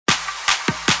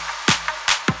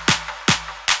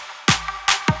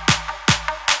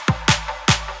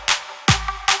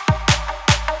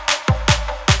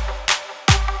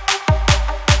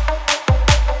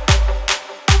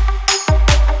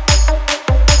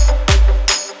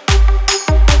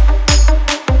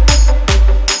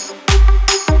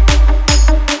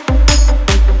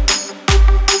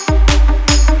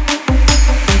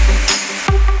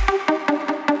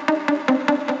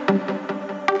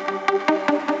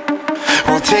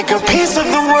take a piece of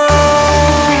the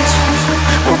world.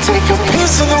 We'll take a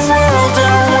piece of the world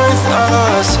down with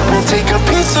us. We'll take a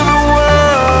piece of the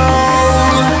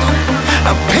world.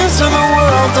 A piece of the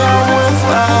world down with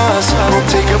us. We'll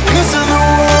take a piece of the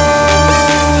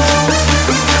world.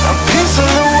 A piece of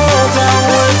the world down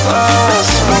with us.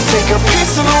 We'll take a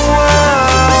piece of the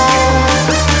world.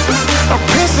 A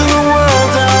piece of the world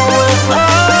down with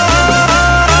us.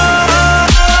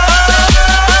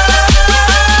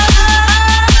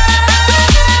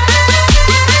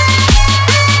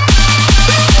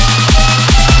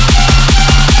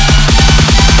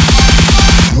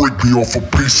 Break me off a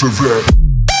piece of that.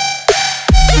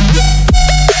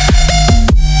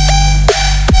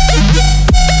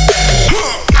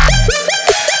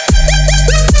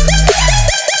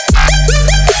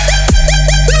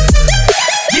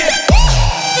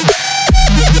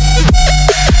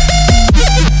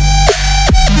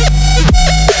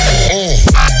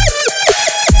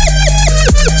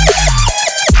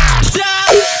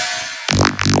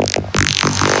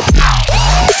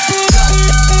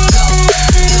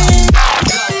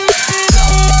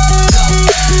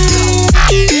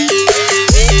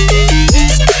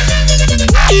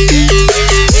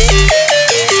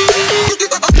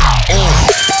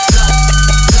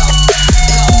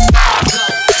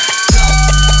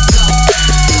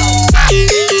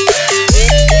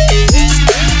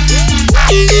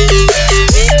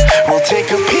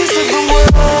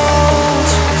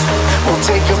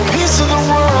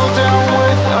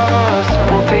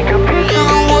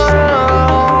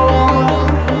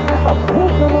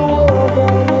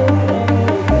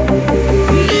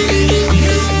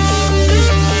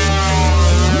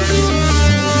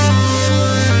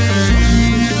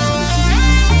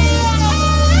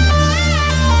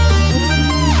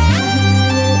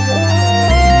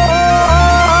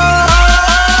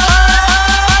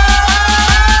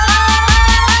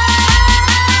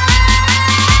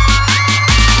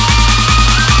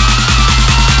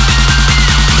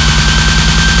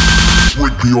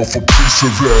 Me off a piece of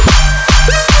that.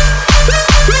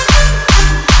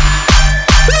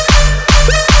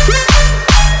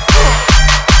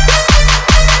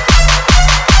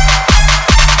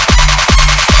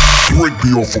 Break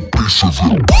me off a piece of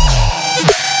it.